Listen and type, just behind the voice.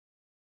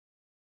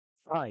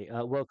Hi,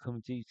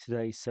 welcome to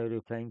today's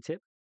solo playing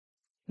tip.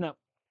 Now,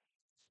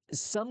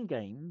 some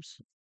games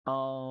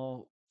are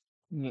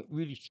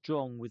really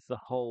strong with the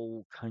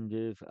whole kind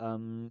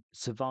of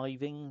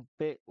surviving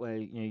bit where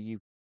you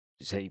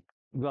say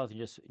rather than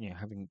just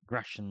having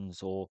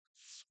rations or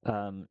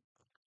um,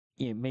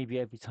 maybe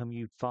every time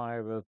you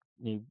fire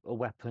a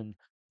weapon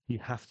you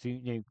have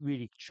to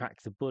really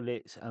track the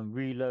bullets and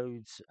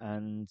reloads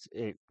and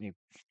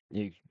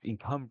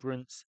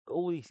encumbrance.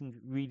 All these things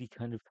really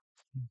kind of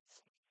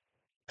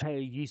play a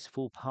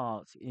useful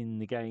part in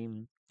the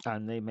game,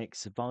 and they make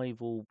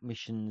survival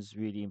missions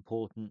really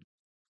important.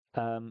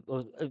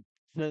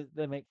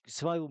 They make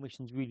survival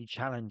missions really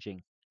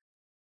challenging.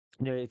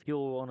 If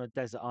you're on a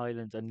desert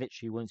island and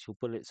literally once your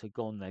bullets are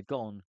gone, they're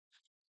gone.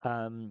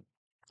 Um,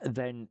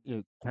 then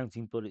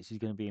counting bullets is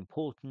going to be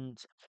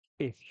important.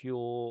 If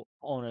you're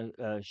on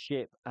a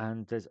ship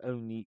and there's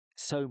only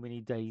so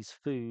many days'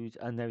 food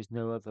and there is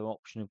no other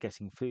option of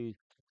getting food,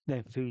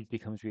 then food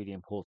becomes really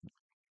important.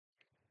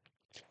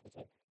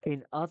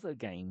 In other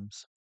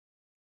games,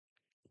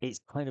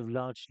 it's kind of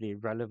largely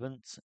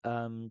irrelevant.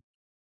 You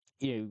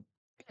know,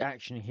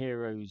 Action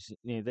heroes,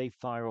 they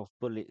fire off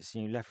bullets,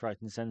 left, right,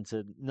 and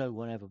center. No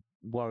one ever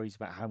worries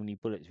about how many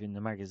bullets are in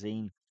the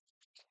magazine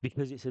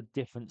because it's a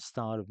different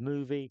style of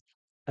movie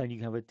and you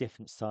can have a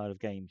different style of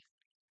game.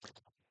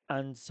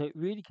 And so it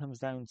really comes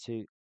down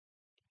to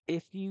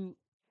if you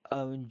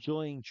are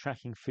enjoying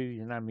tracking food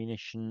and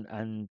ammunition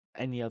and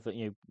any other,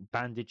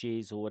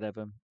 bandages or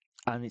whatever,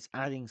 and it's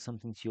adding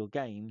something to your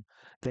game,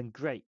 then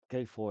great,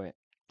 go for it.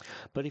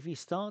 But if you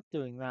start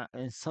doing that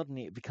and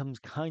suddenly it becomes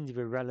kind of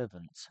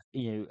irrelevant,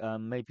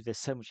 maybe there's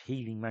so much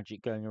healing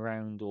magic going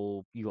around,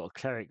 or you got a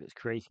cleric that's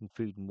creating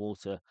food and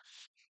water,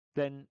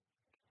 then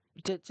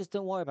just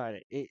don't worry about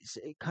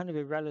it. Kind of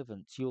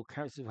irrelevant. Your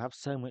characters will have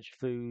so much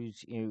food,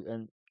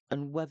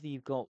 and whether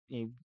you've got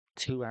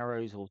 2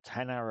 arrows or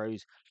 10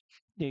 arrows,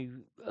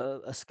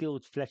 a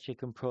skilled fletcher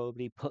can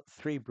probably put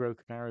three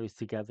broken arrows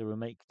together and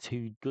make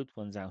two good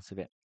ones out of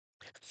it.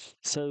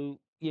 So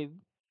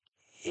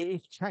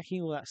if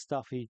tracking all that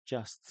stuff is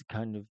just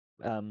kind of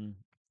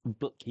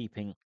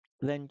bookkeeping,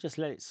 then just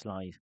let it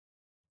slide.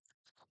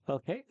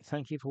 Okay,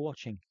 thank you for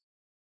watching.